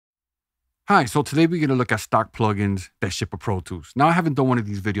Hi, so today we're going to look at stock plugins that ship with Pro Tools. Now, I haven't done one of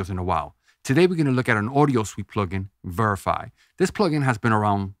these videos in a while. Today, we're going to look at an AudioSuite plugin, Vari Fi. This plugin has been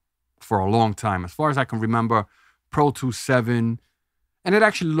around for a long time. As far as I can remember, Pro Tools 7, and it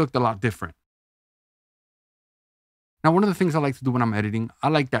actually looked a lot different. Now, one of the things I like to do when I'm editing, I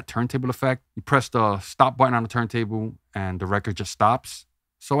like that turntable effect. You press the stop button on the turntable and the record just stops.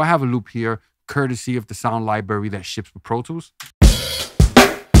 So I have a loop here, courtesy of the sound library that ships with Pro Tools.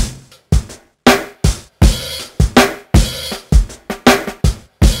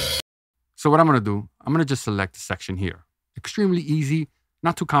 So what I'm going to do, I'm going to just select a section here. Extremely easy,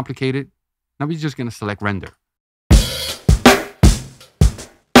 not too complicated. Now we're just going to select render.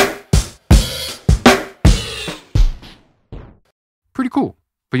 Pretty cool.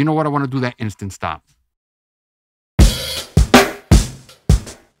 But you know what? I want to do that instant stop.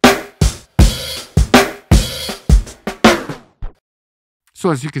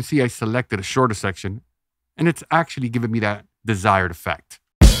 So as you can see, I selected a shorter section, and it's actually giving me that desired effect.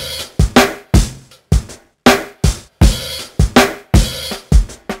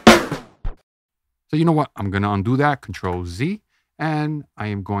 So you know what? I'm going to undo that, Control Z, and I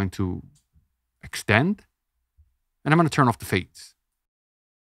am going to extend, and I'm going to turn off the fades.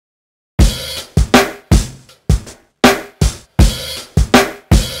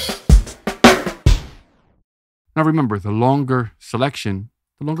 Now remember, the longer selection,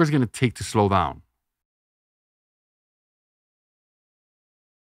 the longer it's going to take to slow down.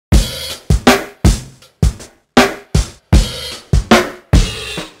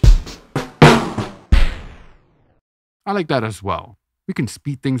 I like that as well. We can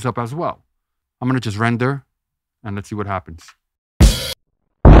speed things up as well. I'm going to just render and let's see what happens.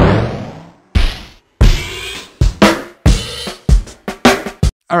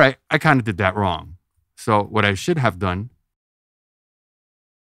 All right, I kind of did that wrong. So what I should have done .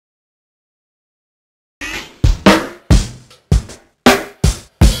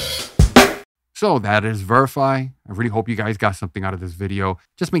 So that is Vari Fi. I really hope you guys got something out of this video.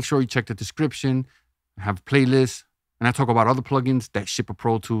 Just make sure you check the description. I have playlists. And I talk about other plugins that ship with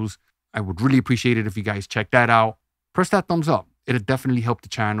Pro Tools. I would really appreciate it if you guys check that out. Press that thumbs up. It'll definitely help the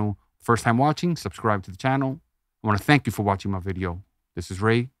channel. First time watching, subscribe to the channel. I want to thank you for watching my video. This is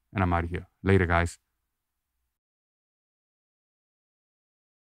Ray, and I'm out of here. Later, guys.